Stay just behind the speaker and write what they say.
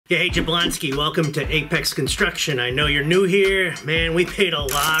Hey Jablonski, welcome to Apex Construction. I know you're new here. Man, we paid a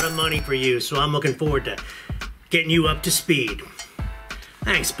lot of money for you, so I'm looking forward to getting you up to speed.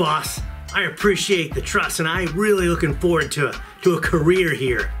 Thanks, boss. I appreciate the trust, and I'm really looking forward to a career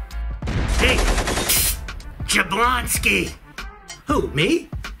here. Hey, Jablonski. Who, me?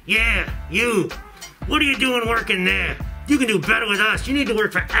 Yeah, you. What are you doing working there? You can do better with us. You need to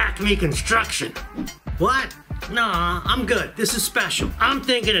work for Acme Construction. What? Nah, I'm good. This is special. I'm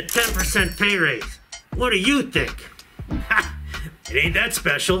thinking a 10% pay raise. What do you think? Ha! It ain't that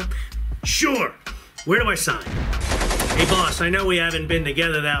special. Sure. Where do I sign? Hey boss, I know we haven't been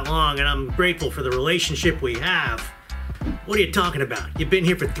together that long and I'm grateful for the relationship we have. What are you talking about? You've been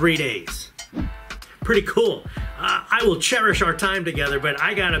here for 3 days. Pretty cool. I will cherish our time together, but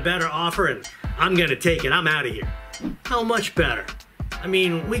I got a better offer and I'm gonna take it. I'm out of here. How much better? I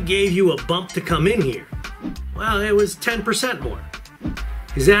mean, we gave you a bump to come in here. Well, it was 10% more.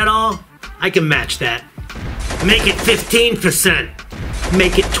 Is that all? I can match that. Make it 15%.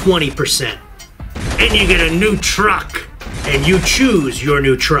 Make it 20%. And you get a new truck. And you choose your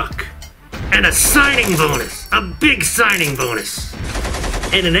new truck. And a signing bonus. A big signing bonus.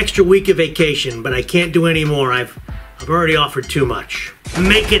 And an extra week of vacation, but I can't do any more. I've already offered too much.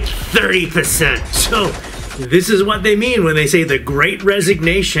 Make it 30%. So, this is what they mean when they say the great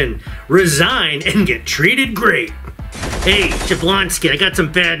resignation. Resign and get treated great. Hey, Jablonski, I got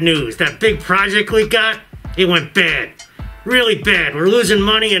some bad news. That big project we got, it went bad. Really bad. We're losing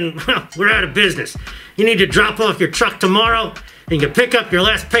money and well, we're out of business. You need to drop off your truck tomorrow and you can pick up your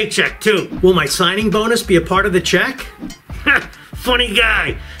last paycheck too. Will my signing bonus be a part of the check? Funny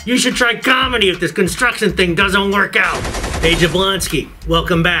guy. You should try comedy if this construction thing doesn't work out. Hey Jablonski,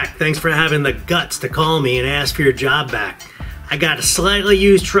 welcome back. Thanks for having the guts to call me and ask for your job back. I got a slightly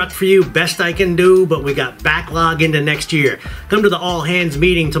used truck for you, best I can do, but we got backlog into next year. Come to the all hands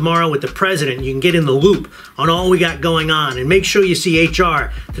meeting tomorrow with the president. You can get in the loop on all we got going on and make sure you see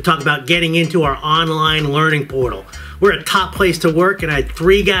HR to talk about getting into our online learning portal. We're a top place to work and I had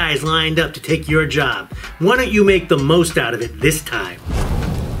 3 guys lined up to take your job. Why don't you make the most out of it this time?